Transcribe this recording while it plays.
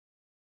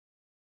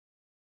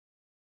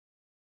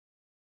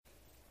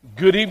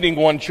Good evening,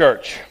 One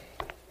Church.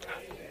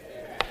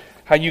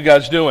 How you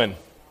guys doing?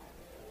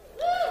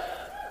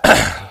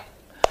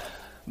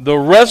 The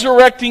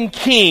resurrecting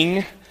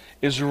King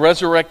is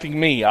resurrecting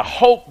me. I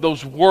hope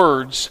those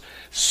words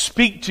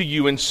speak to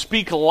you and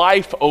speak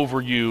life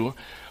over you,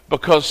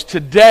 because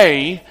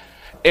today,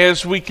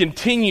 as we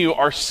continue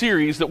our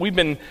series that we've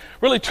been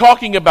really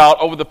talking about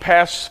over the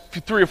past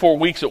 3 or 4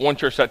 weeks at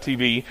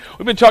onechurch.tv,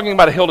 we've been talking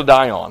about a hill to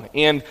die on.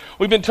 And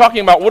we've been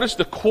talking about what is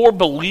the core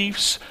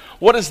beliefs,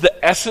 what is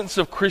the essence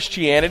of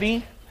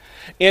Christianity.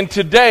 And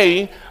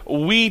today,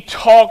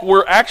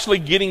 we're actually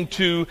getting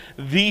to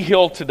the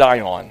hill to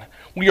die on.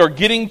 We are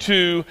getting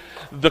to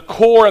the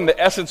core and the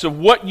essence of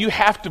what you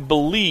have to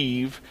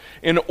believe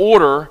in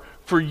order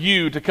for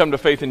you to come to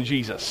faith in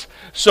Jesus.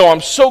 So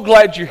I'm so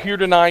glad you're here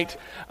tonight.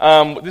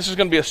 This is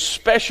going to be a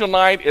special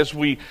night as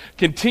we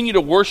continue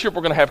to worship.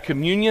 We're going to have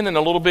communion in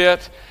a little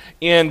bit.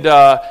 And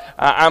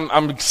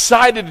I'm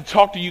excited to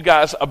talk to you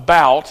guys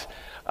about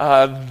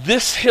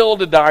this hill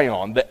to die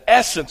on, the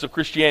essence of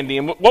Christianity.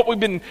 And what we've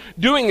been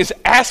doing is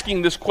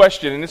asking this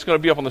question, and it's going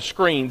to be up on the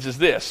screens, is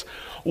this: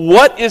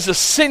 what is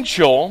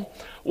essential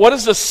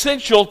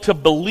to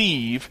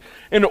believe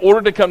in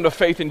order to come to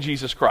faith in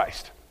Jesus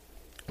Christ?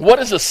 What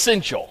is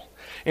essential?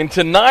 And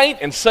tonight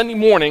and Sunday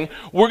morning,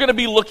 we're going to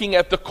be looking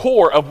at the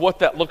core of what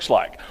that looks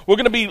like.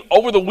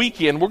 Over the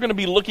weekend, we're going to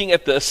be looking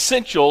at the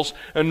essentials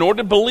in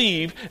order to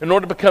believe, in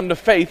order to come to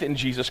faith in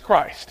Jesus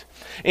Christ.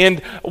 And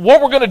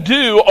what we're going to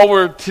do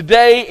over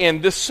today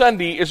and this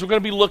Sunday is we're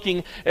going to be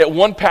looking at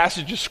one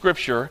passage of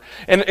Scripture.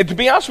 And to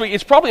be honest with you,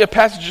 it's probably a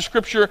passage of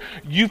Scripture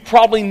you've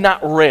probably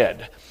not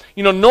read.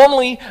 You know,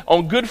 normally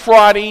on Good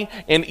Friday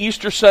and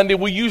Easter Sunday,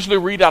 we usually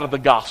read out of the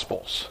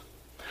Gospels.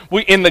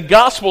 In the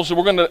Gospels that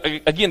we're going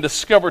to, again,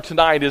 discover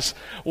tonight it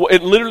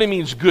literally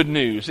means good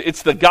news.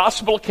 It's the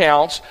Gospel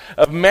accounts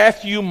of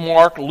Matthew,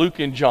 Mark, Luke,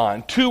 and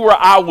John. 2 were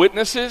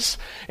eyewitnesses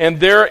and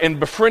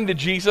befriended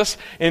Jesus.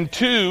 And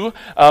 2,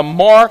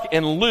 Mark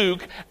and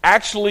Luke,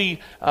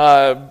 actually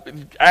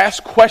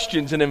asked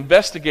questions and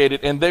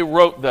investigated, and they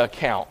wrote the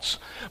accounts.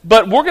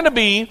 But we're going to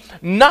be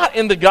not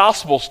in the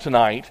Gospels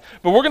tonight,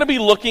 but we're going to be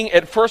looking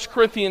at 1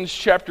 Corinthians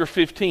chapter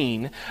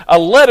 15, a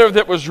letter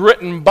that was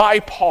written by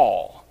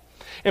Paul.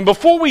 And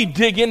before we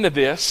dig into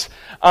this,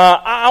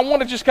 I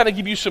want to just kind of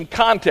give you some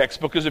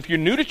context, because if you're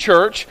new to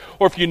church,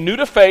 or if you're new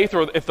to faith,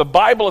 or if the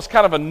Bible is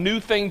kind of a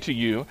new thing to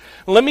you,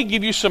 let me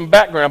give you some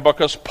background,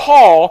 because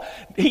Paul,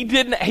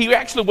 he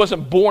actually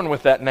wasn't born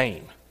with that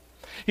name.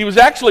 He was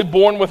actually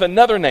born with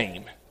another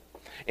name,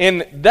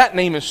 and that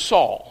name is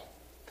Saul.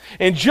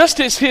 And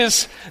just as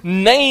his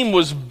name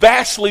was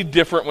vastly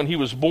different when he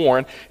was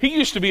born, he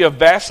used to be a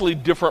vastly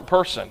different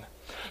person.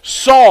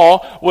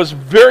 Saul was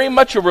very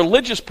much a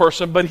religious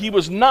person, but he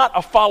was not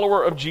a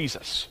follower of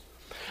Jesus.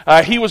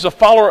 He was a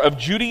follower of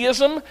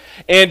Judaism,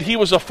 and he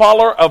was a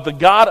follower of the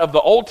God of the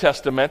Old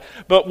Testament.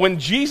 But when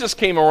Jesus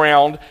came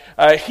around,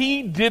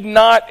 he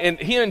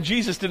and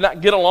Jesus did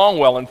not get along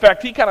well. In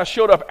fact, he kind of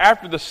showed up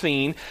after the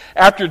scene,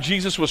 after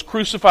Jesus was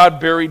crucified,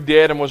 buried,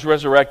 dead, and was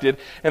resurrected,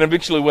 and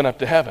eventually went up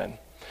to heaven.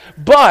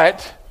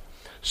 But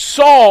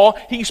Saul,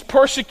 he's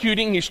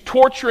persecuting, he's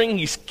torturing,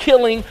 he's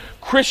killing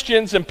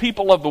Christians and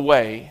people of the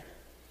way,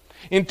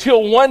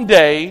 until one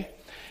day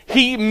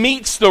he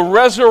meets the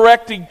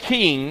resurrected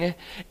King,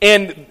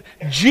 and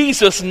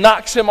Jesus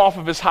knocks him off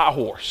of his high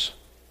horse.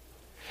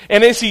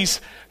 And as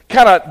he's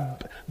kind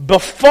of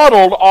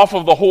befuddled off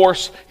of the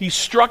horse, he's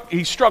struck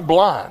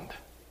blind.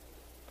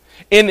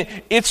 And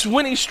it's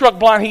when he's struck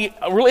blind, he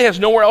really has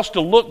nowhere else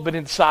to look but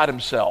inside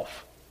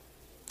himself.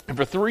 And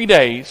for 3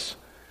 days,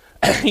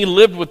 he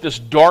lived with this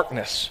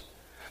darkness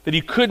that he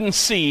couldn't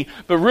see,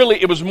 but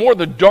really it was more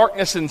the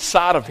darkness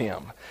inside of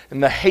him,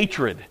 and the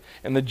hatred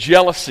and the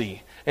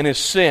jealousy and his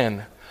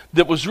sin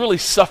that was really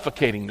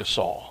suffocating to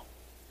Saul.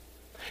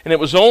 And it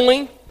was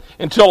only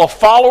until a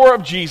follower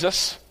of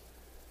Jesus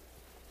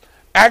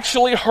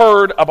actually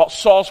heard about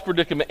Saul's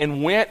predicament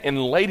and went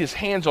and laid his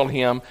hands on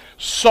him,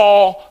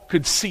 Saul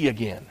could see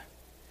again.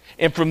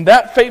 And from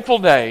that fateful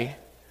day,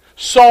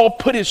 Saul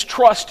put his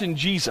trust in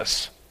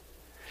Jesus,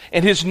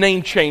 and his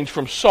name changed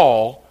from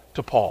Saul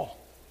to Paul.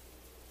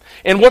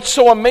 And what's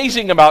so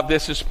amazing about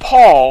this is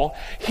Paul,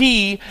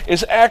 he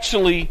is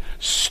actually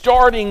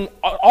starting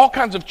all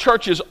kinds of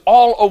churches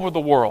all over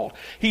the world.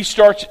 He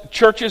starts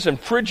churches in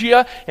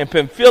Phrygia and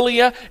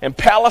Pamphylia and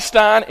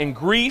Palestine and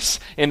Greece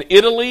and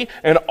Italy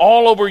and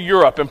all over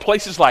Europe, in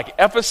places like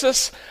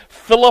Ephesus,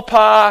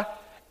 Philippi,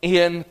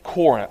 and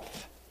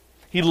Corinth.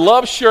 He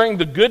loves sharing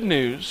the good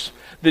news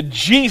that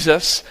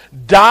Jesus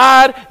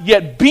died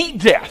yet beat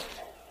death,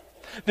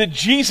 that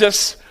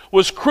Jesus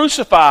was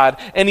crucified,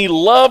 and he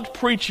loved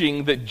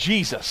preaching that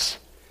Jesus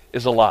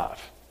is alive.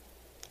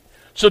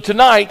 So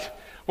tonight,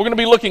 we're going to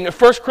be looking at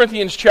 1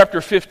 Corinthians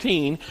chapter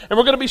 15, and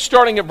we're going to be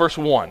starting at verse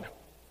 1.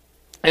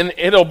 And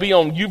it'll be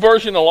on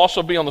YouVersion, it'll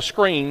also be on the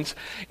screens.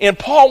 And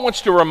Paul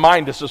wants to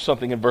remind us of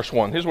something in verse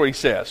 1. Here's what he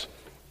says.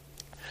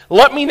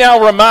 Let me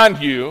now remind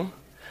you,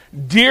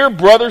 dear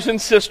brothers and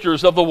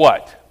sisters, of the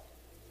what?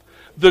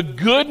 the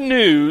good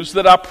news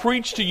that I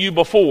preached to you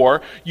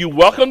before. You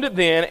welcomed it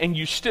then, and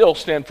you still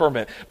stand firm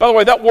in it. By the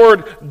way, that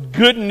word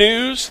good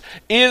news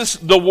is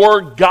the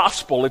word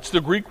gospel. It's the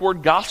Greek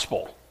word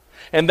gospel.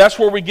 And that's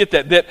where we get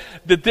that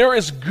there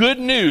is good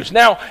news.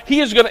 Now, he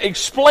is going to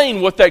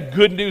explain what that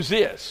good news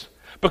is,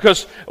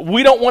 because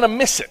we don't want to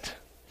miss it.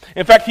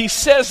 In fact, he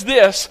says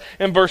this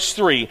in verse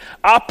 3,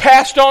 I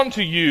passed on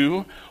to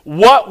you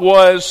what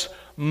was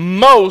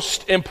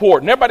most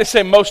important. Everybody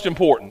say most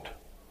important.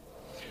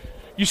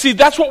 You see,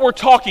 that's what we're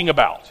talking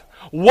about.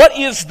 What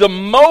is the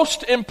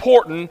most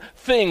important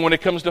thing when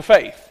it comes to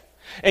faith?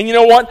 And you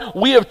know what?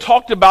 We have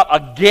talked about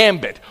a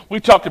gambit.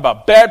 We've talked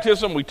about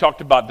baptism. We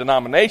talked about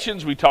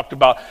denominations. We talked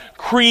about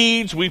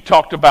creeds. We've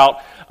talked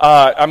about,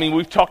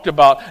 we've talked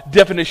about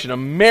definition of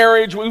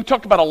marriage. We've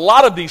talked about a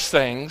lot of these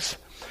things.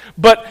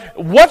 But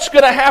what's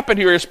going to happen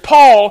here is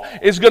Paul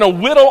is going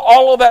to whittle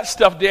all of that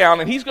stuff down,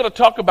 and he's going to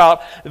talk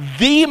about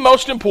the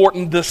most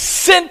important, the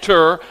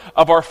center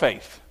of our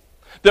faith.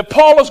 That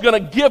Paul is going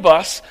to give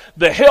us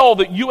the hell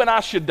that you and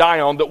I should die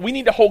on, that we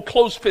need to hold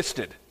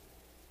close-fisted.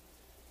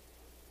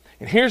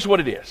 And here's what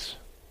it is.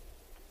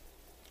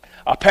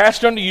 I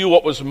passed on to you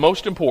what was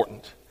most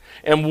important,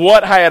 and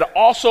what I had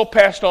also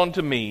passed on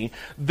to me,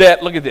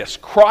 that, look at this,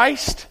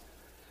 Christ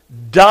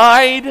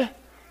died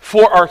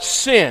for our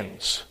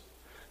sins,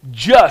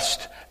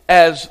 just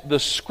as the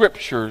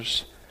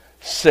Scriptures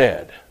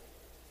said.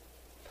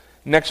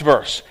 Next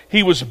verse.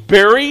 He was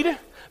buried.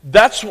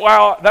 That's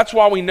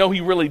why we know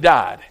he really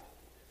died.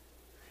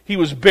 He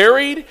was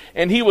buried,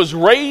 and he was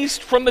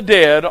raised from the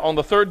dead on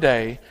the third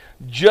day,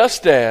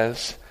 just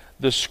as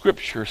the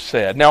Scripture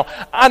said. Now,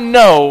 I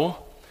know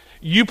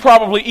you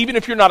probably, even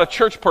if you're not a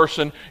church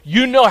person,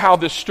 you know how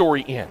this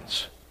story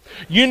ends.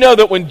 You know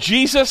that when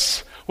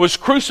Jesus was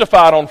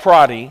crucified on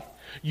Friday,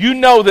 you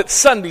know that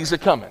Sunday's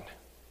a-coming.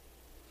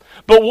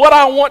 But what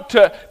I want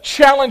to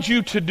challenge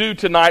you to do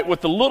tonight,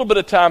 with the little bit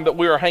of time that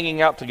we are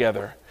hanging out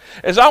together,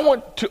 is I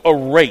want to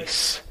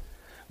erase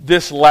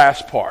this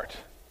last part.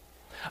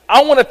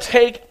 I want to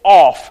take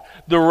off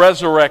the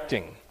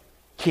resurrecting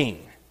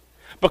king.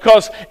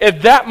 Because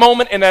at that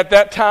moment and at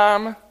that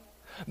time,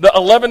 the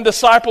 11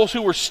 disciples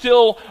who were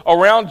still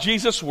around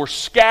Jesus were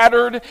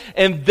scattered,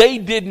 and they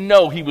didn't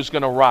know he was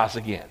going to rise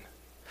again.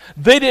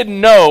 They didn't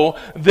know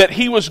that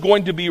he was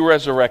going to be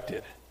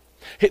resurrected.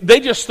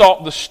 They just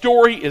thought the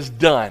story is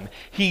done.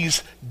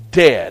 He's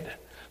dead.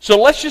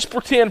 So let's just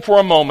pretend for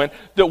a moment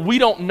that we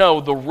don't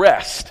know the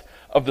rest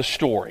of the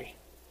story.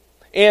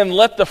 And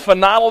let the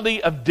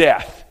finality of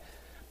death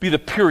be the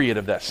period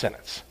of that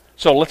sentence.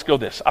 So let's go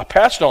this. I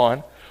passed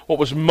on what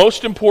was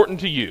most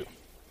important to you,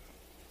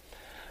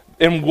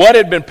 and what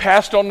had been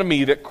passed on to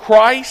me, that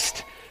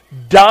Christ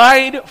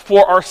died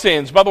for our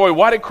sins. By the way,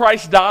 why did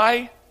Christ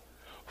die?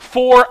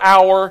 For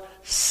our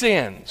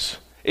sins.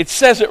 It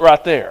says it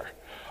right there.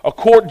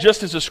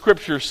 Just as the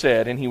Scripture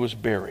said, and he was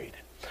buried.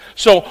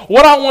 So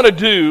what I want to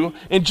do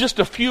in just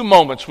a few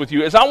moments with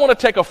you is I want to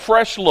take a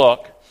fresh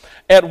look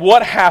at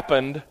what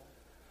happened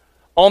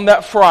on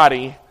that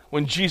Friday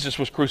when Jesus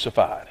was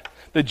crucified.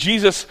 That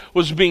Jesus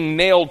was being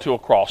nailed to a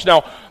cross.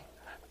 Now,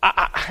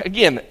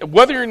 again,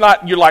 whether or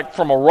not you're like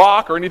from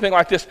Iraq or anything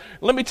like this,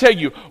 let me tell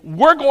you,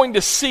 we're going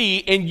to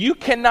see, and you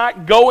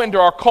cannot go into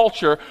our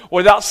culture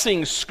without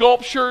seeing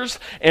sculptures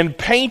and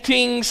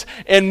paintings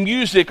and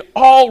music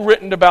all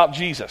written about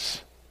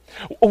Jesus.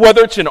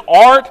 Whether it's an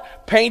art,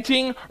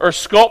 painting, or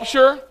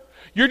sculpture,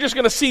 you're just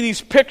going to see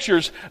these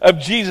pictures of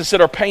Jesus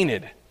that are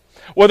painted.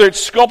 Whether it's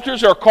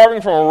sculptors who are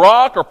carving from a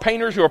rock, or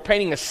painters who are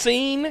painting a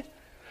scene,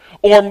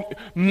 or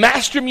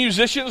master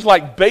musicians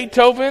like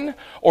Beethoven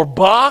or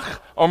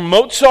Bach or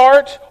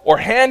Mozart or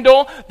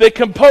Handel, they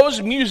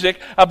composed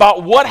music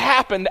about what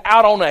happened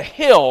out on a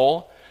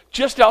hill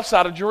just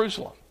outside of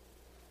Jerusalem.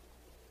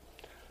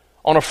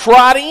 On a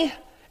Friday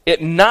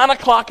at 9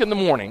 o'clock in the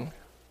morning,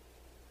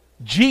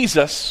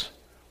 Jesus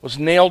was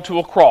nailed to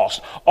a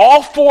cross.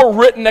 All four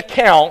written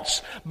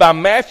accounts by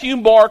Matthew,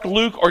 Mark,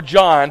 Luke, or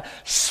John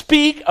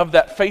speak of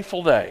that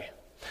fateful day.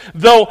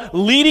 Though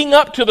leading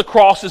up to the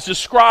cross is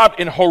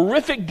described in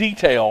horrific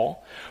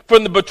detail,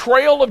 from the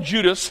betrayal of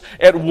Judas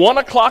at 1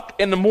 o'clock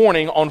in the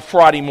morning on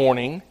Friday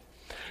morning,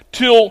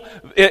 till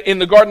in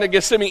the Garden of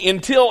Gethsemane,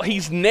 until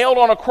he's nailed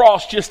on a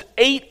cross just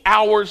 8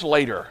 hours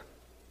later.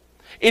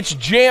 It's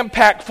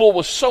jam-packed full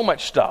with so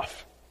much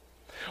stuff.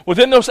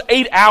 Within those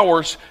 8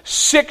 hours,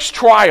 6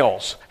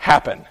 trials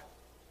happen.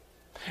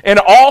 And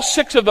all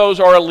 6 of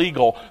those are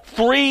illegal.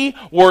 3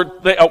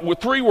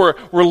 were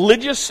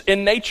religious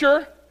in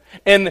nature,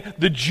 and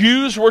the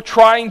Jews were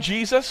trying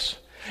Jesus.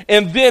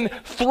 And then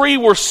 3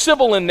 were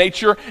civil in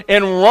nature,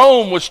 and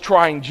Rome was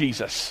trying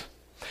Jesus.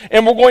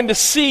 And we're going to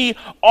see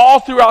all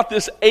throughout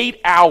this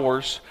 8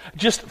 hours,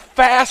 just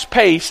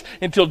fast-paced,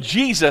 until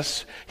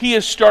Jesus, he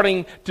is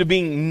starting to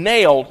be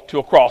nailed to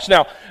a cross.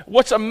 Now,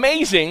 what's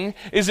amazing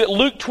is that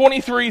Luke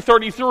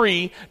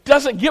 23:33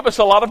 doesn't give us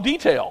a lot of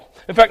detail.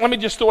 In fact, let me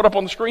just throw it up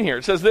on the screen here.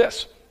 It says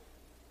this.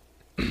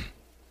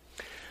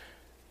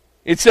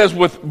 It says,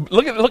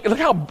 look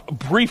how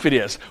brief it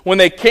is. When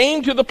they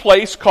came to the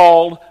place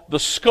called the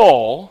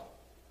Skull,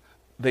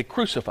 they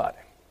crucified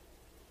him.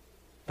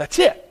 That's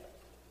it.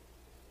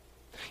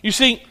 You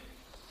see,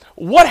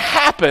 what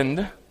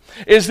happened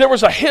is there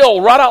was a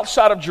hill right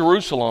outside of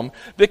Jerusalem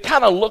that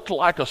kind of looked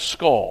like a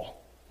skull.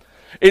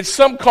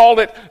 Some called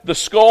it the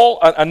skull.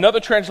 Another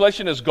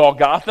translation is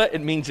Golgotha.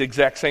 It means the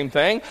exact same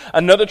thing.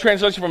 Another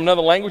translation from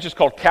another language is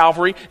called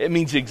Calvary. It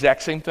means the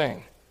exact same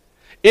thing.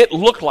 It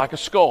looked like a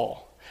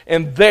skull.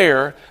 And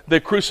there they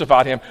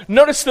crucified him.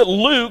 Notice that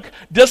Luke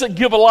doesn't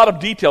give a lot of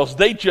details.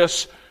 They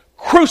just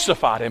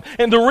crucified him.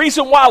 And the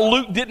reason why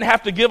Luke didn't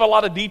have to give a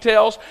lot of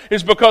details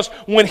is because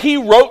when he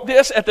wrote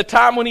this, at the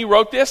time when he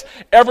wrote this,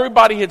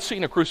 everybody had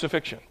seen a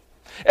crucifixion.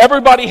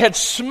 Everybody had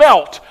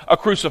smelt a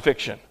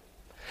crucifixion.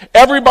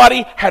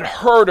 Everybody had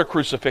heard a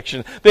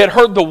crucifixion. They had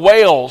heard the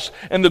wails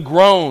and the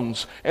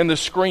groans and the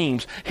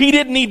screams. He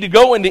didn't need to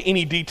go into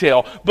any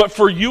detail. But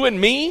for you and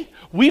me,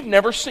 we've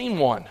never seen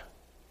one.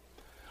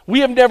 We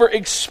have never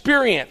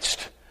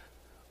experienced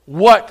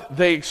what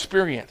they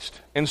experienced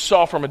and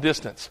saw from a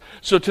distance.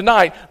 So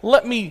tonight,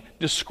 let me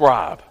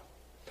describe.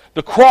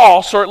 The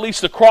cross, or at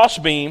least the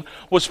crossbeam,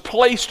 was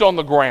placed on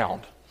the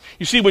ground.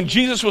 You see, when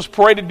Jesus was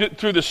paraded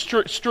through the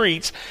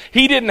streets,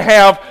 he didn't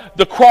have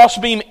the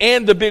crossbeam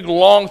and the big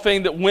long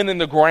thing that went in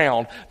the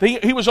ground.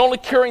 He was only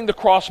carrying the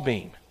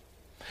crossbeam.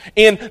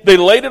 And they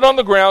laid it on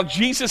the ground.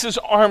 Jesus'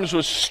 arms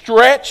were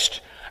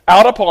stretched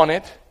out upon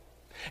it.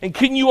 And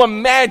can you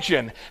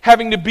imagine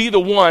having to be the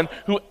one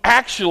who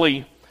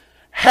actually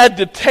had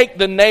to take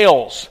the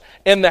nails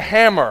and the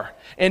hammer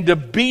and to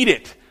beat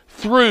it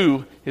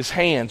through his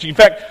hands? In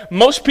fact,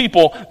 most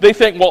people, they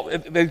think, well,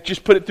 they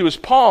just put it through his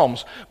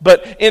palms.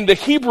 But in the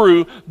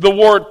Hebrew, the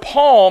word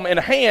palm and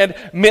hand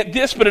meant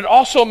this, but it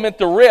also meant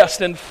the wrist.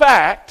 In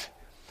fact,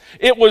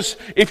 it was,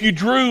 if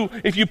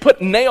you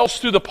put nails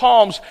through the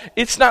palms,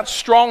 it's not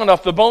strong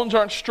enough. The bones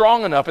aren't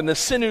strong enough and the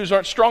sinews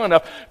aren't strong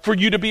enough for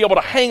you to be able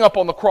to hang up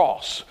on the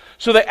cross.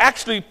 So they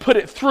actually put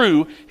it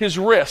through his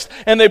wrist.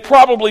 And they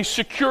probably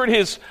secured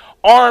his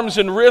arms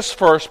and wrists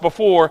first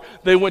before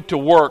they went to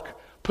work,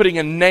 putting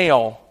a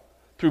nail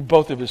through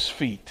both of his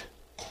feet.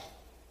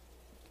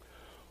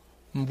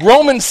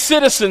 Roman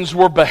citizens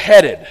were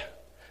beheaded,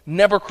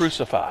 never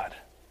crucified.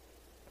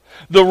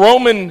 The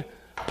Roman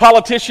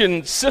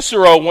politician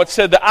Cicero once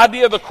said the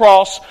idea of the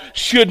cross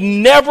should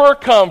never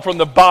come from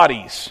the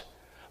bodies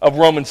of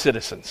Roman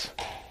citizens.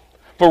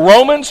 For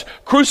Romans,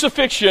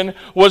 crucifixion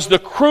was the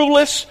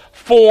cruelest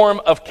form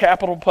of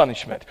capital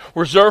punishment,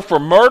 reserved for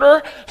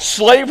murder,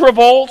 slave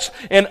revolts,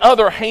 and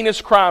other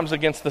heinous crimes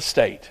against the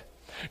state.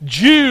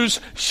 Jews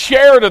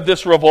shared of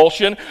this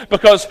revulsion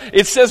because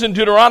it says in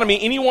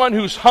Deuteronomy, anyone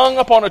who's hung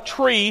up on a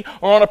tree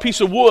or on a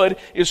piece of wood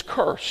is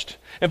cursed.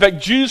 In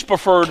fact, Jews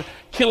preferred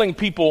killing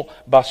people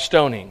by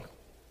stoning.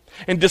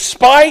 And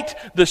despite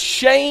the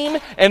shame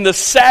and the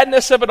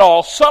sadness of it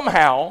all,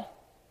 somehow,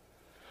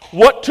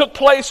 what took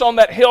place on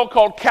that hill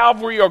called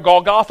Calvary or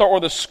Golgotha or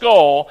the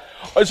skull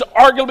is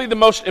arguably the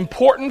most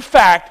important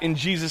fact in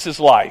Jesus'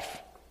 life.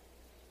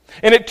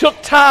 And it took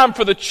time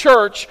for the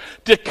church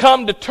to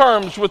come to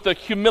terms with the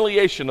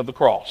humiliation of the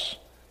cross.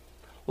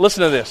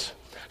 Listen to this.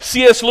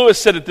 C.S. Lewis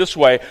said it this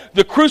way: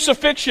 the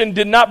crucifixion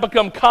did not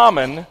become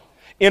common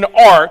in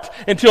art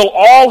until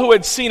all who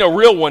had seen a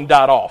real one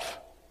died off.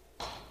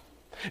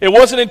 It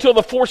wasn't until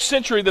the 4th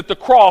century that the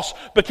cross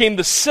became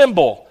the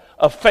symbol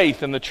of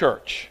faith in the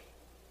church.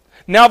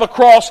 Now the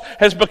cross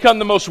has become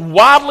the most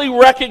widely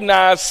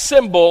recognized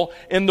symbol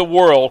in the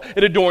world.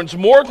 It adorns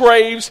more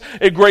graves,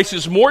 it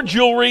graces more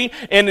jewelry,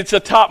 and it's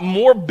atop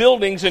more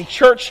buildings and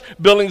church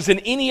buildings than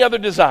any other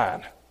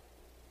design.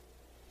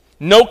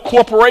 No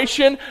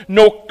corporation,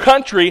 no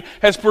country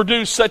has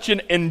produced such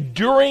an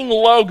enduring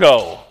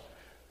logo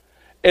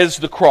as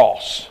the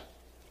cross.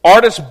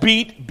 Artists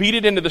beat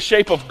it into the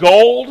shape of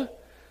gold,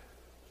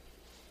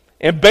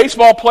 and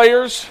baseball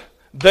players,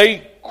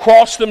 they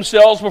cross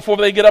themselves before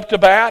they get up to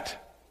bat.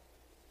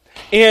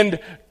 And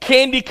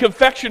candy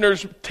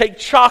confectioners take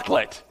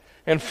chocolate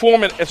and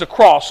form it as a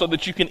cross so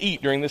that you can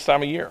eat during this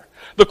time of year.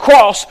 The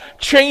cross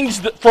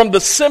changed from the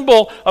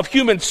symbol of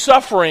human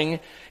suffering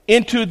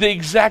into the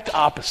exact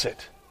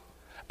opposite,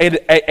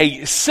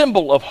 a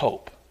symbol of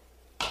hope.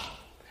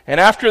 And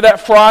after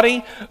that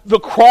Friday, the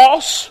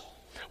cross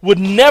would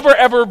never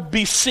ever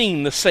be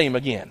seen the same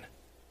again.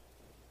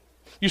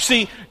 You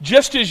see,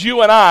 just as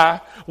you and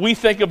I, we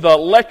think of the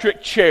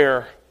electric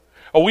chair,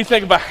 or we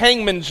think of a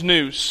hangman's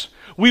noose,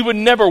 we would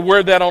never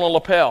wear that on a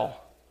lapel.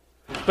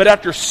 But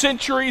after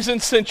centuries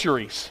and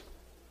centuries,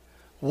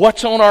 what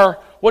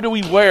do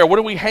we wear? What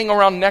do we hang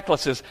around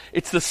necklaces?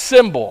 It's the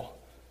symbol,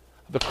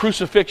 the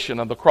crucifixion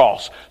of the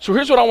cross. So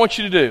here's what I want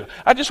you to do.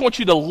 I just want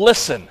you to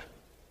listen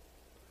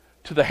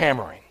to the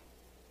hammering.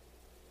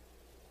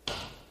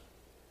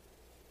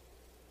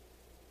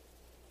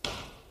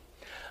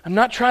 I'm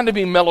not trying to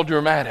be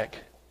melodramatic,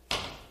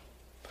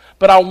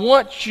 but I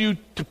want you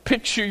to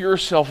picture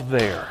yourself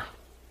there.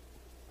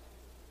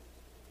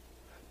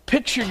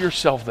 Picture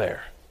yourself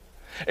there.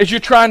 As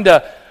you're trying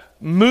to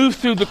move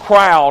through the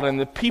crowd and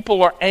the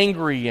people are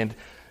angry and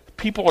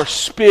people are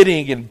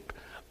spitting and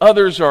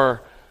others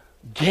are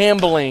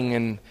gambling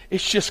and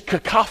it's just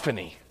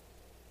cacophony.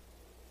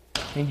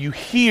 and you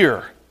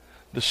hear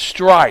the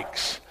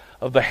strikes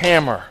of the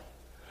hammer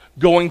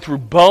going through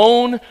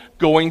bone,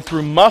 going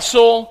through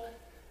muscle,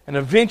 and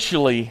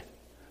eventually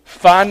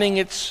finding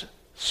its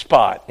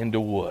spot into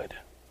wood.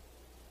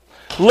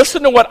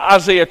 Listen to what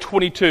Isaiah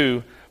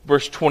 22,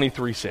 verse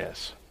 23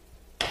 says.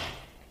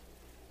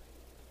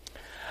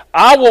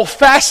 I will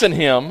fasten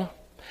him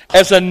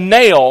as a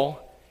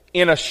nail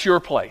in a sure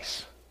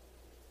place.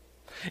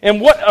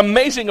 And what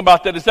amazing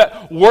about that is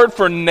that word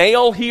for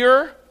nail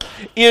here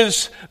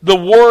is the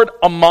word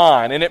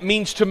aman, and it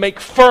means to make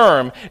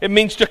firm, it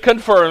means to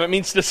confirm, it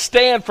means to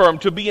stand firm,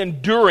 to be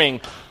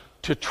enduring,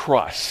 to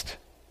trust.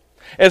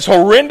 As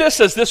horrendous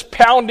as this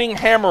pounding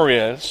hammer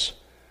is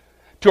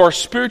to our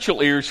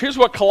spiritual ears, here's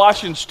what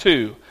Colossians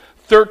 2,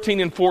 13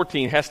 and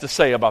 14 has to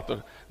say about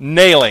the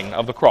nailing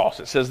of the cross.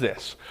 It says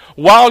this,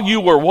 while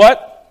you were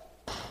what?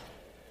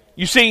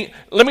 You see,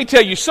 let me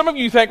tell you, some of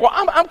you think, well,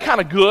 I'm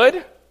kind of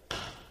good.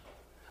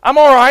 I'm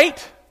all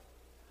right.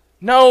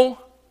 No.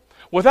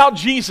 Without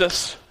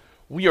Jesus,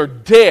 we are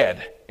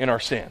dead in our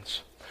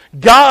sins.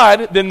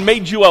 God then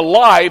made you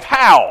alive.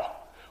 How?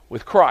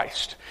 With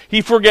Christ.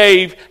 He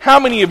forgave how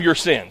many of your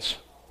sins?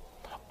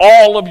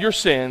 All of your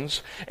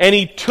sins. And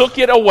He took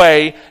it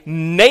away,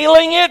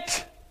 nailing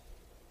it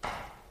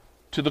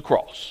to the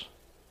cross.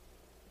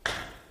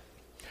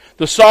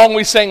 The song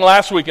we sang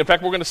last week, in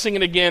fact, we're going to sing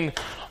it again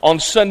on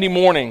Sunday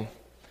morning.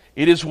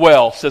 It is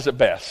well, says it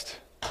best.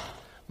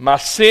 My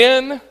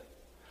sin,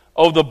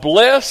 oh, the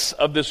bliss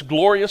of this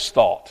glorious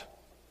thought.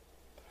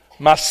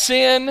 My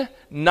sin,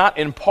 not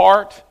in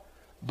part,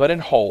 but in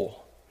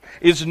whole,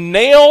 is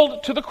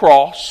nailed to the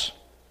cross,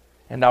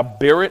 and I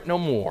bear it no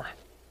more.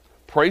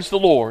 Praise the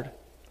Lord,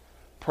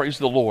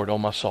 O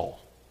my soul.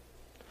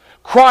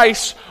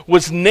 Christ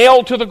was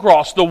nailed to the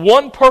cross. The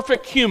one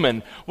perfect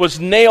human was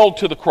nailed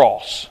to the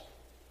cross.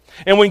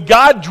 And when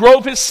God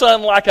drove His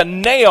Son like a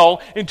nail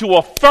into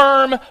a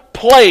firm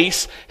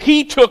place,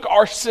 He took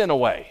our sin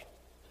away.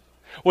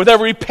 With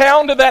every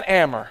pound of that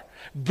hammer,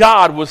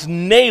 God was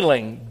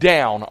nailing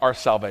down our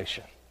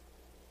salvation.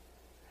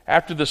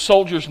 After the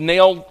soldiers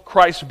nailed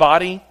Christ's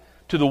body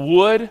to the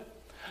wood,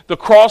 the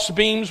cross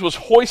beams was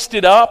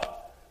hoisted up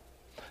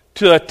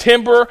to a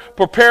timber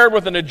prepared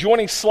with an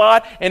adjoining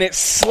slot, and it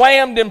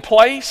slammed in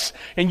place,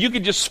 and you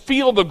could just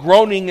feel the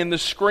groaning and the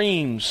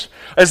screams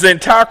as the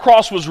entire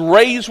cross was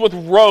raised with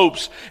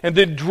ropes and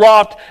then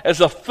dropped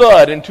as a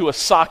thud into a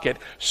socket,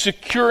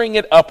 securing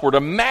it upward.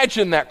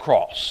 Imagine that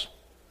cross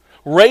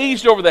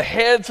raised over the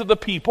heads of the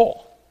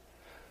people,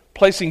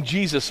 placing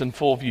Jesus in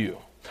full view.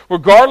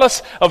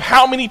 Regardless of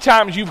how many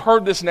times you've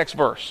heard this next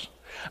verse,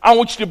 I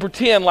want you to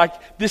pretend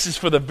like this is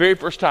for the very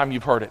first time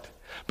you've heard it,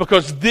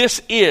 because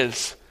this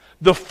is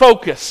the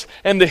focus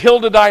and the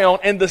hill to die on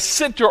and the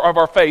center of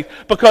our faith.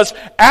 Because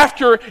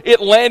after it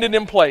landed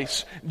in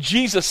place,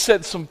 Jesus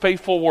said some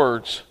faithful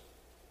words.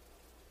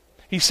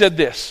 He said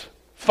this,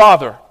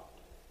 Father,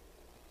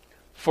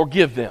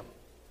 forgive them,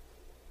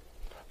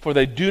 for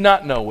they do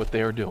not know what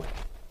they are doing.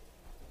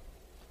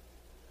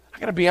 I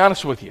got to be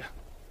honest with you.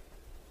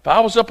 If I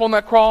was up on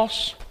that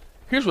cross,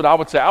 here's what I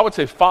would say. I would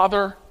say,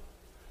 Father,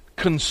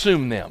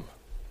 consume them.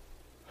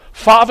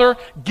 Father,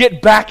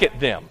 get back at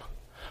them.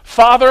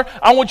 Father,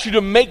 I want you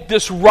to make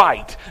this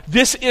right.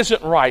 This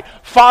isn't right.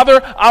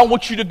 Father, I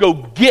want you to go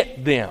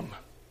get them.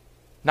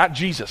 Not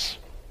Jesus.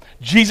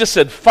 Jesus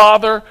said,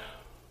 Father,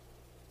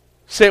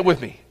 say it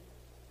with me,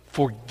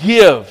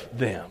 forgive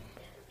them.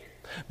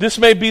 This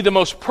may be the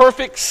most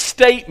perfect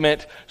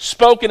statement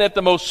spoken at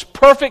the most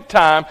perfect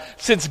time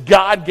since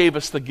God gave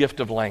us the gift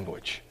of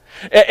language.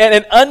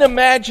 And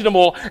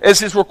unimaginable as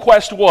His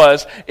request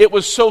was, it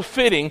was so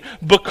fitting,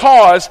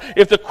 because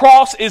if the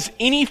cross is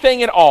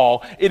anything at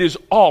all, it is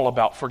all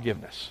about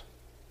forgiveness.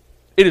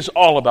 It is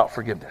all about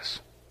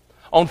forgiveness.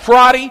 On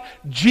Friday,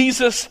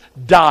 Jesus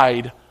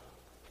died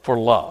for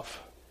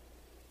love.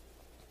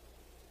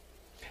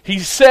 He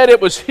said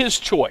it was His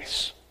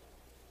choice.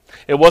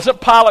 It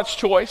wasn't Pilate's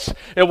choice.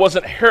 It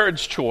wasn't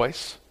Herod's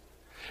choice.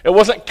 It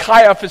wasn't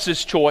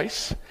Caiaphas'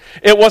 choice.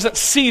 It wasn't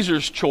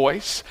Caesar's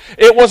choice.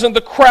 It wasn't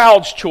the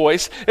crowd's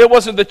choice. It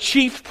wasn't the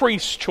chief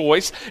priest's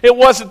choice. It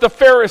wasn't the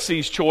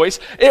Pharisees' choice.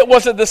 It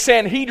wasn't the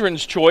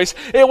Sanhedrin's choice.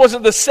 It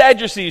wasn't the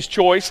Sadducees'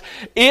 choice.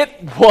 It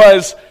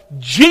was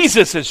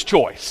Jesus'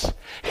 choice.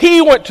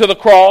 He went to the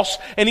cross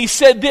and He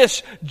said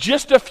this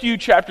just a few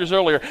chapters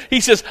earlier.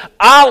 He says,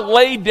 I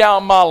laid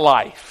down my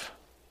life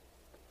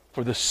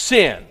for the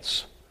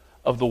sins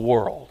of the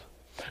world.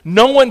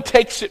 No one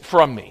takes it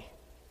from me,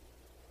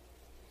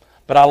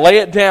 but I lay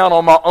it down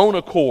on my own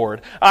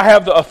accord. I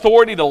have the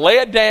authority to lay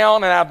it down,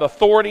 and I have the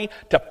authority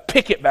to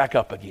pick it back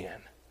up again.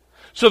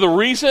 So the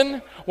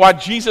reason why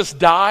Jesus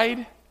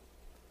died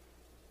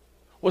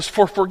was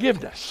for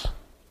forgiveness.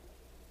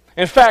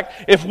 In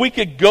fact, if we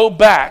could go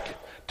back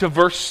to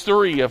verse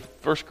 3 of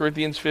 1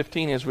 Corinthians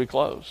 15 as we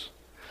close.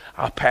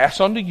 I pass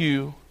on to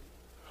you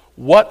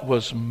what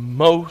was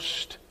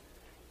most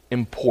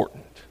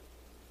important.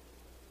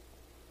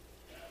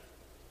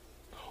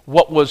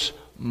 What was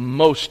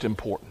most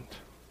important?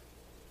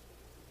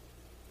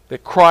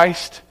 That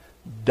Christ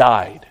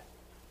died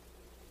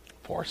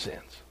for our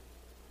sins.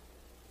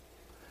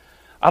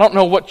 I don't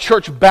know what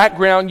church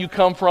background you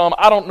come from.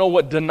 I don't know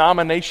what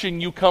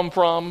denomination you come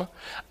from.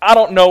 I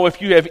don't know if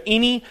you have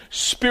any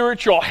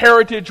spiritual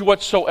heritage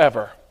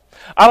whatsoever.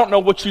 I don't know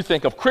what you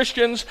think of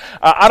Christians.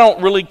 I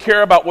don't really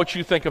care about what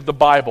you think of the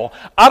Bible.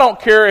 I don't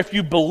care if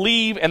you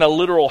believe in a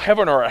literal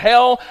heaven or a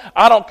hell.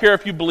 I don't care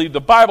if you believe the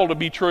Bible to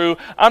be true.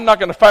 I'm not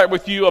going to fight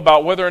with you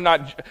about whether or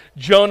not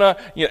Jonah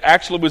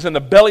actually was in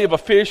the belly of a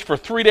fish for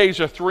 3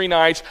 days or 3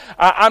 nights.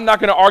 I'm not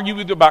going to argue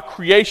with you about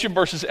creation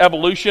versus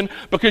evolution,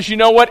 because you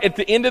know what? At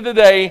the end of the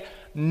day,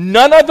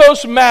 none of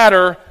those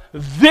matter.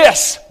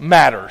 This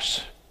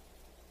matters.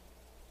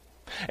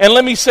 And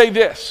let me say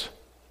this.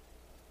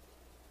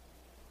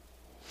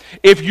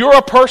 If you're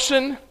a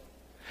person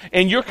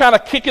and you're kind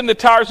of kicking the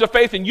tires of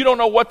faith and you don't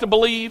know what to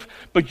believe,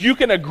 but you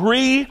can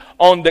agree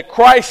on that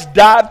Christ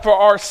died for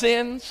our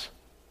sins,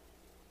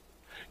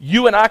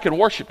 you and I can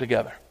worship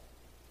together.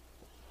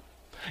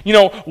 You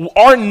know,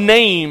 our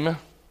name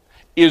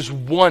is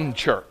One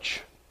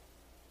Church.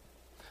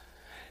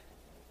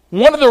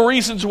 One of the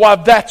reasons why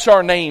that's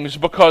our name is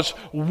because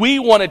we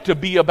want it to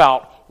be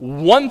about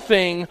one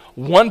thing,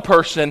 one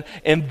person,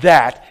 and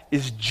that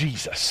is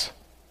Jesus.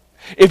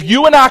 If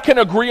you and I can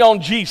agree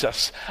on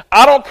Jesus,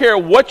 I don't care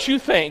what you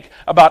think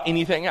about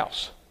anything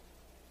else.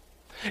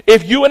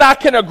 If you and I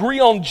can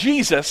agree on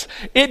Jesus,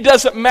 it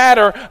doesn't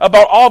matter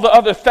about all the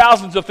other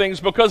thousands of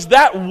things, because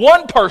that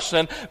one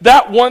person,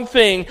 that one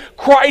thing,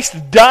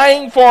 Christ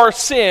dying for our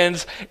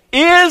sins,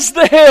 is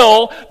the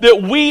hill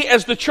that we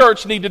as the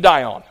church need to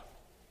die on.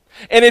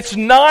 And it's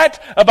not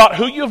about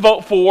who you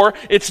vote for.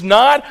 It's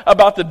not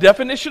about the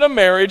definition of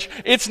marriage.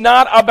 It's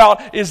not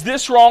about, is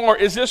this wrong or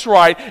is this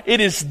right?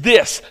 It is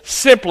this,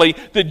 simply,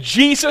 that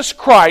Jesus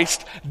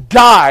Christ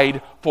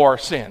died for our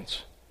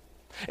sins.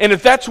 And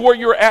if that's where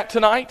you're at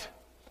tonight,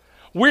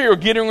 we are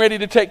getting ready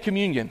to take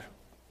communion.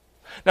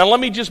 Now let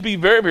me just be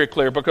very, very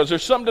clear, because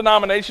there's some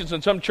denominations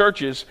and some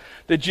churches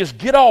that just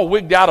get all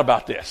wigged out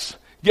about this.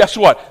 Guess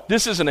what?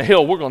 This isn't a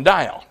hill we're going to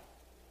die on.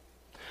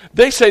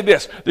 They say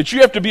this, that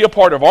you have to be a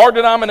part of our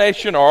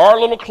denomination or our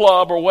little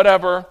club or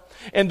whatever,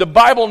 and the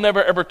Bible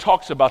never ever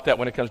talks about that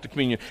when it comes to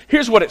communion.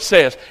 Here's what it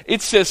says.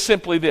 It says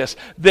simply this,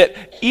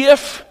 that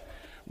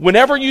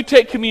whenever you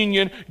take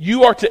communion,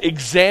 you are to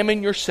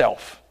examine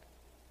yourself.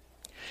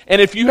 And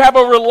if you have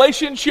a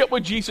relationship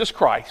with Jesus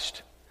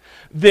Christ,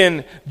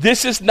 then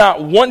this is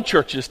not one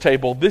church's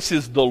table, this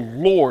is the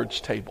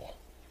Lord's table.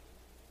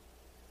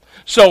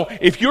 So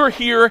if you're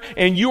here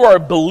and you are a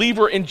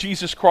believer in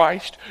Jesus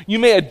Christ, you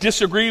may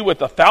disagree with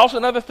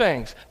 1,000 other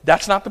things.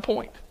 That's not the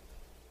point.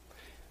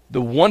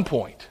 The one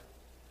point,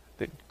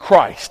 that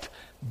Christ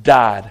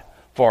died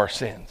for our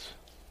sins.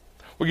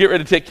 We'll get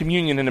ready to take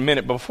communion in a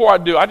minute. But before I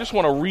do, I just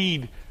want to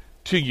read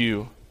to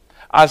you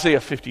Isaiah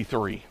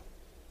 53.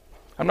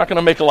 I'm not going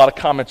to make a lot of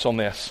comments on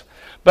this,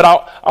 but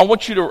I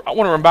want to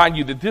remind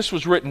you that this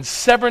was written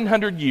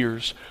 700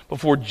 years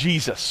before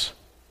Jesus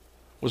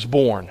was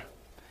born.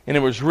 And it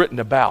was written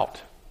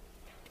about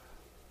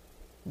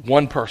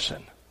one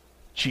person,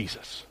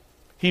 Jesus.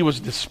 He was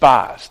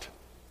despised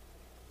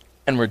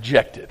and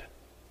rejected.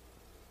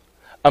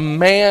 A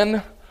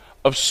man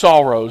of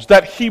sorrows.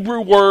 That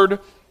Hebrew word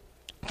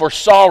for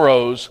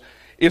sorrows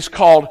is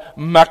called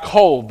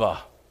makoba.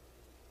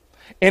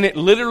 And it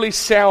literally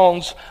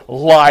sounds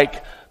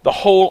like the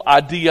whole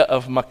idea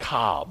of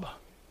macabre.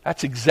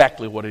 That's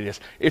exactly what it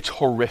is. It's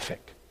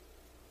horrific.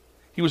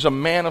 He was a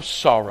man of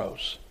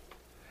sorrows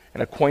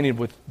and acquainted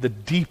with the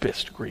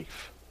deepest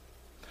grief.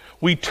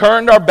 We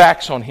turned our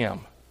backs on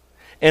him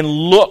and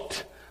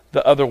looked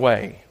the other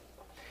way.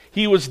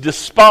 He was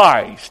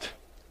despised,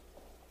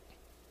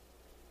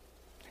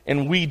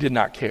 and we did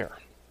not care.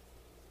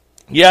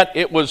 Yet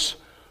it was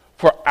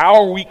for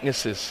our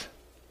weaknesses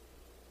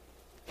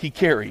he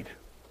carried.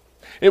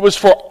 It was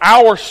for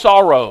our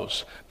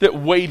sorrows that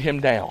weighed him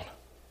down.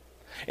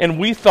 And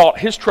we thought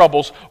his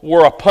troubles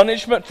were a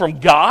punishment from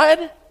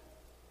God?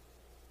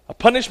 A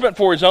punishment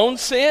for his own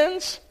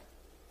sins?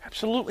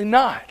 Absolutely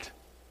not.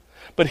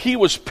 But he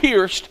was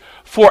pierced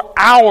for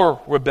our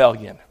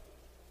rebellion.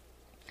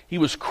 He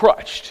was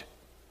crushed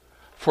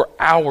for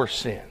our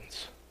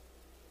sins.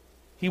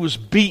 He was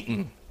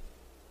beaten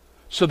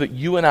so that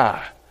you and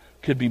I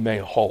could be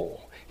made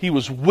whole. He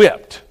was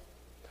whipped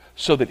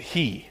so that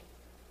he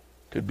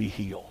could be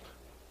healed.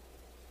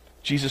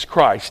 Jesus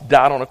Christ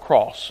died on a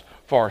cross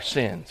for our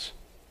sins.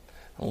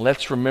 And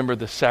let's remember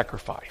the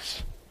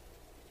sacrifice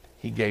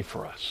he gave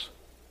for us.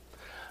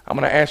 I'm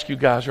going to ask you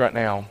guys right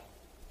now,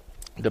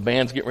 the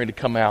band's getting ready to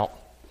come out,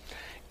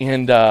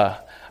 and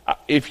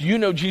if you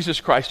know Jesus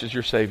Christ as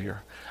your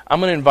Savior, I'm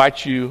going to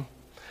invite you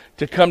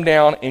to come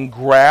down and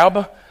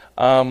grab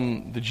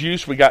the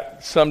juice. We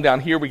got some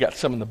down here, we got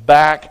some in the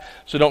back,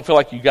 so don't feel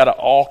like you got to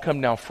all come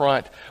down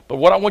front. But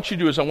what I want you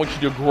to do is I want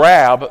you to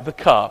grab the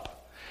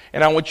cup,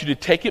 and I want you to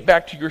take it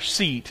back to your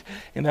seat,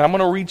 and then I'm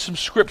going to read some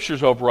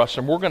scriptures over us,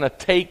 and we're going to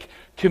take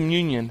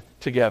communion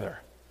together.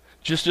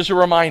 Just as a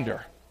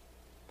reminder,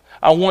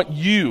 I want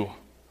you,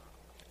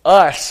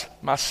 us,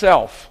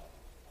 myself,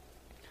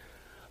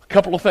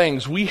 couple of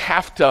things. We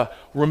have to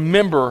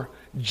remember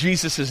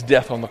Jesus'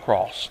 death on the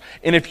cross.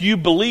 And if you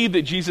believe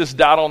that Jesus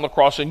died on the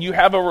cross and you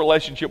have a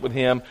relationship with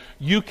him,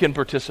 you can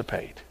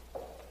participate.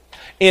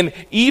 And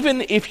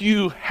even if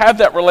you have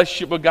that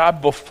relationship with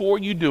God, before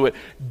you do it,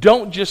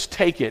 don't just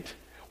take it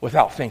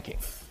without thinking.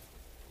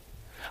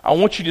 I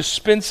want you to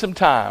spend some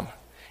time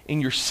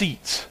in your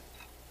seats.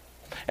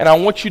 And I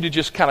want you to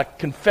just kind of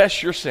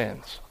confess your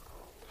sins.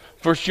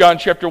 1 John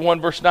chapter 1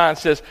 verse 9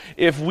 says,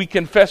 if we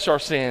confess our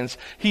sins,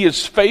 he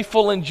is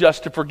faithful and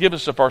just to forgive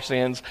us of our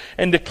sins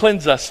and to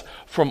cleanse us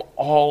from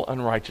all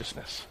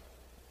unrighteousness.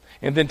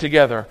 And then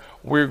together,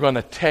 we're going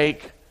to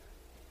take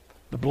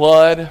the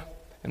blood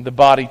and the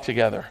body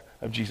together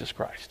of Jesus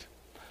Christ.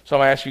 So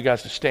I'm going to ask you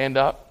guys to stand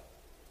up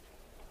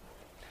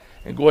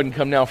and go ahead and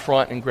come down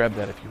front and grab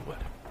that if you would.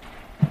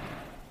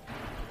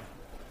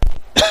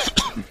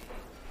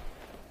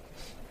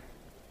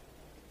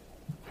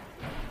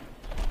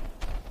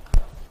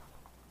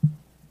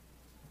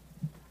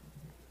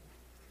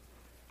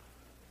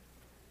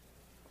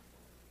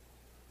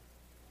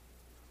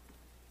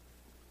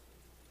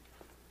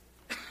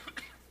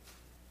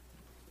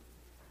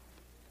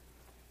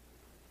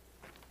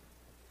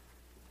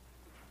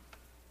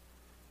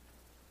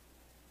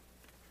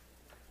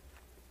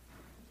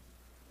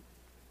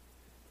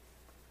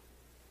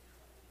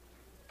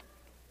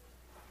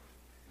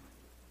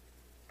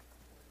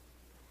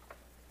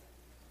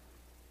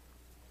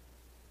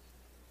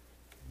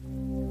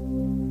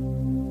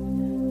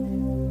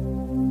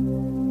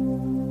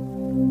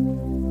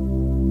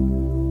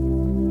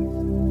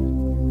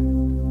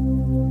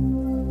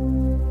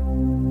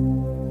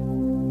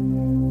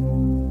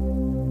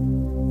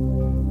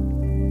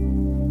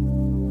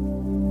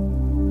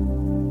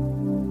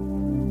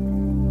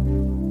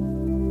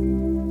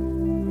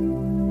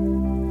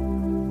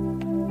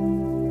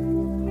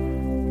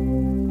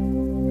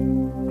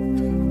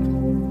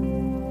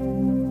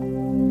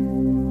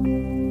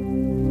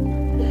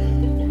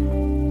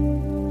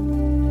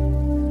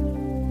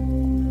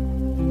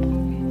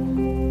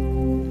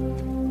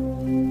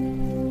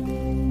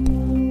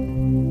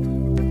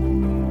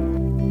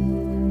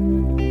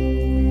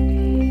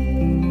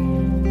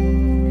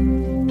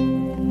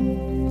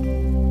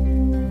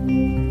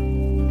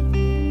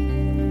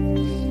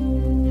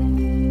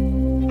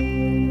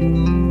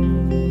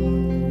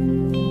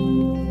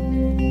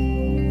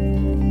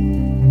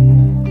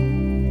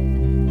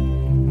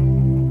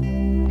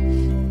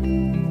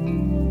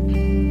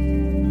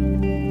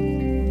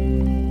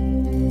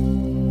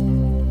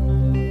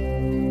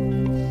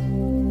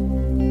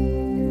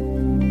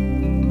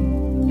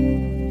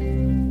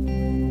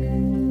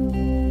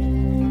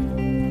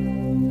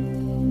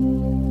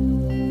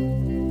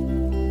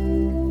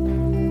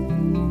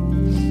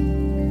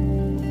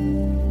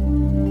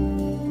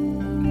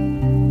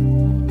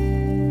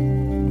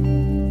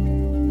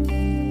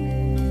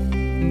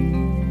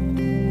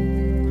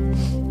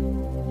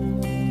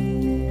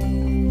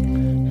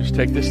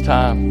 Take this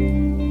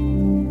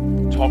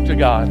time, talk to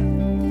God.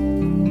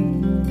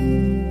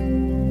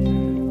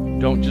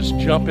 Don't just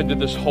jump into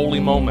this holy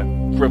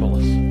moment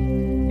frivolous.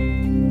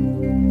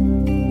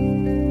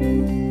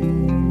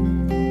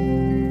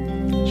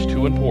 It's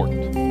too important.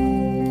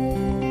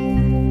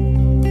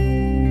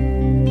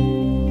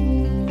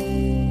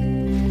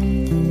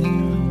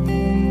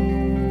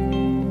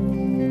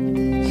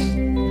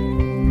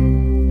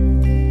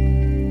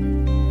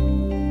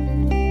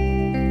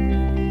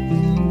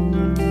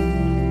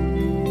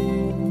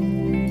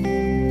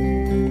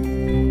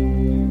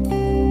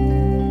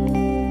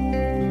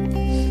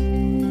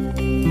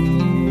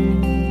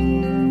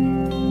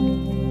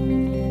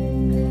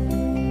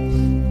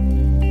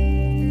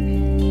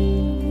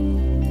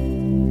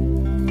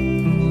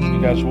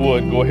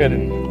 Would go ahead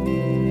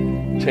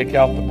and take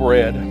out the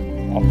bread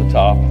off the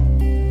top.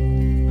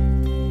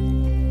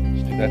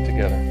 Let's do that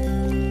together.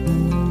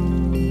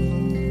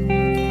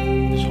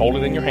 Just hold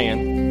it in your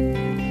hand.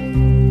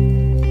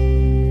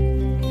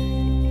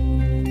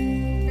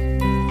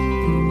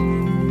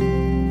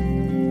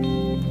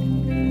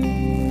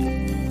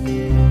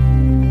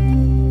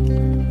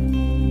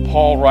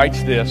 Paul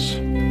writes this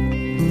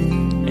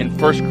in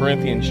 1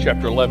 Corinthians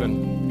chapter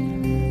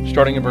 11,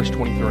 starting in verse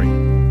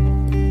 23.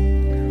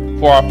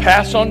 For I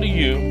pass on to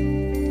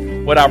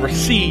you what I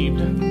received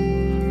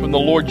from the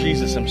Lord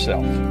Jesus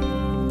himself.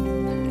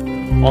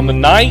 On the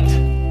night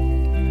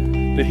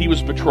that he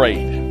was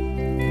betrayed,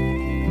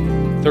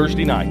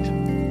 Thursday night,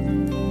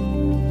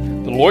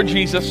 the Lord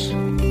Jesus,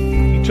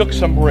 he took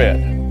some bread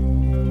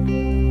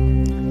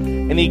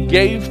and he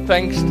gave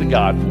thanks to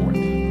God for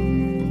it.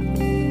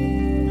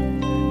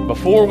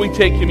 Before we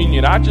take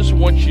communion, I just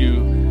want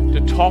you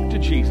to talk to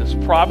Jesus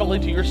privately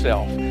to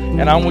yourself,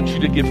 and I want you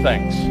to give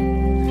thanks.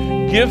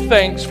 Give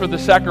thanks for the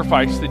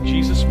sacrifice that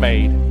Jesus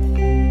made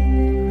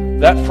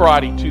that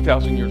Friday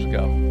 2,000 years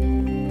ago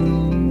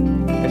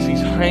as he's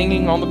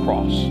hanging on the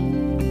cross.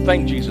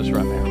 Thank Jesus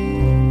right now.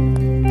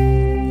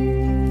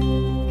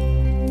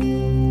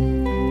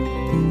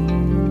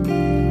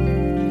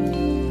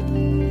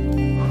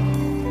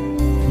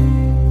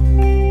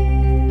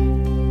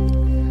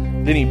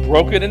 Then he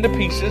broke it into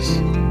pieces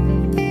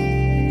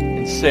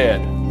and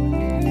said,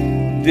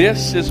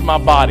 "This is my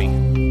body,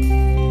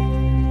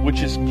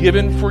 which is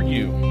given for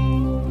you.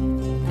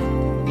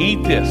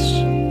 Eat this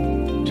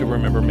to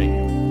remember me."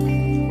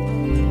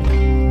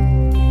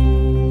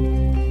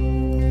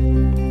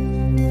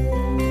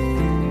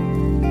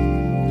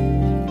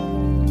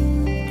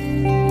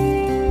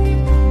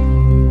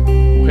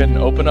 Go ahead and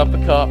open up the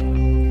cup.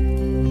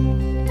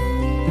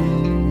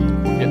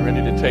 We're getting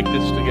ready to take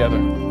this together.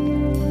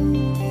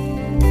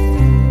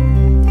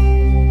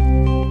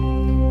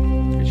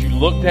 As you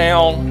look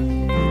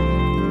down,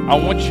 I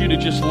want you to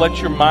just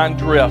let your mind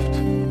drift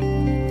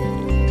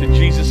to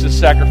Jesus'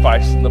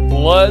 sacrifice and the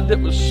blood that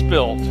was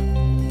spilled,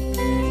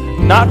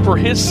 not for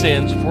his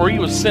sins, for he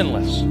was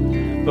sinless,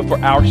 but for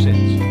our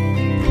sins.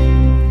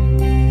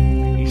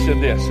 He said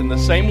this, in the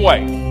same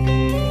way,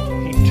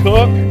 he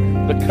took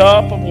the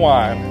cup of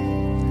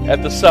wine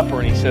at the supper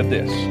and he said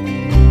this,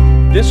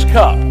 "This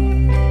cup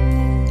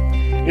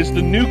is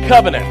the new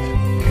covenant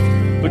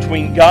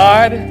between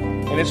God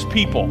and his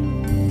people,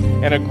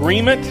 an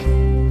agreement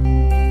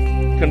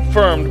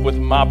confirmed with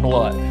my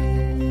blood.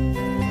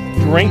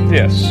 Drink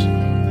this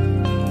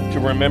to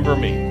remember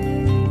me."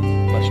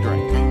 Let's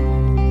drink.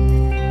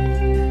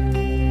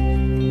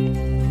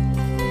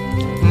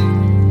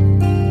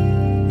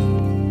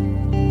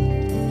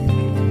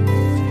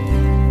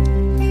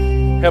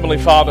 Heavenly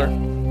Father,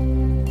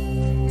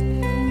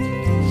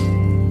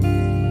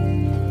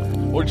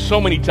 Lord, so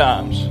many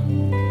times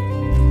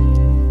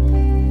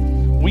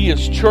we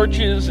as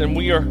churches and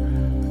we are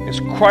as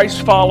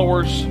Christ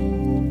followers,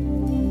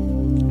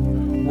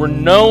 we're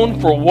known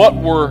for what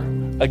we're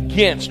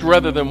against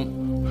rather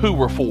than who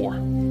we're for.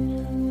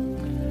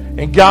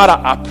 And God,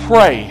 I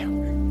pray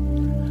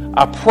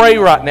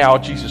right now,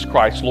 Jesus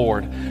Christ,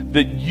 Lord,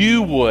 that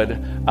you would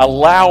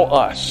allow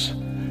us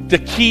to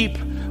keep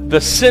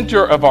the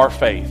center of our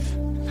faith,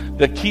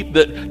 to keep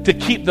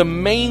the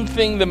main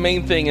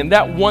thing, and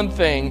that one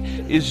thing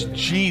is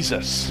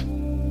Jesus,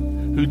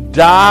 who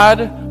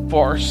died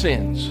for our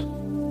sins,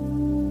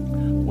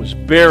 was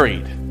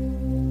buried,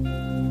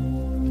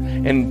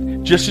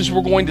 and just as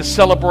we're going to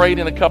celebrate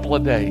in a couple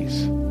of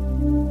days,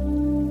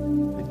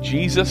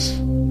 Jesus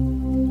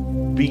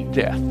beat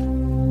death.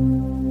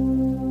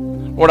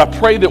 Lord, I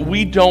pray that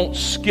we don't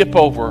skip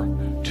over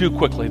too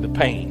quickly the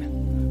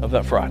pain of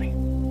that Friday.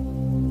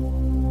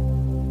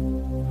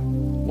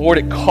 Lord,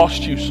 it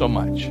cost you so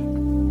much.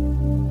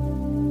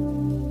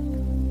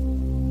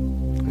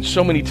 And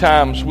so many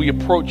times we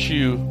approach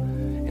you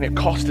and it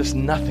cost us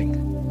nothing.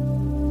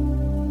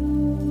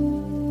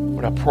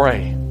 Lord, I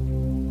pray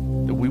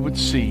that we would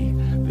see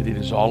that it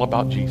is all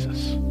about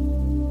Jesus.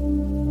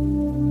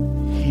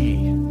 He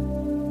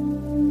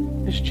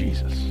is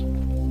Jesus.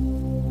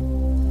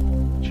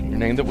 It's in your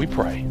name that we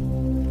pray.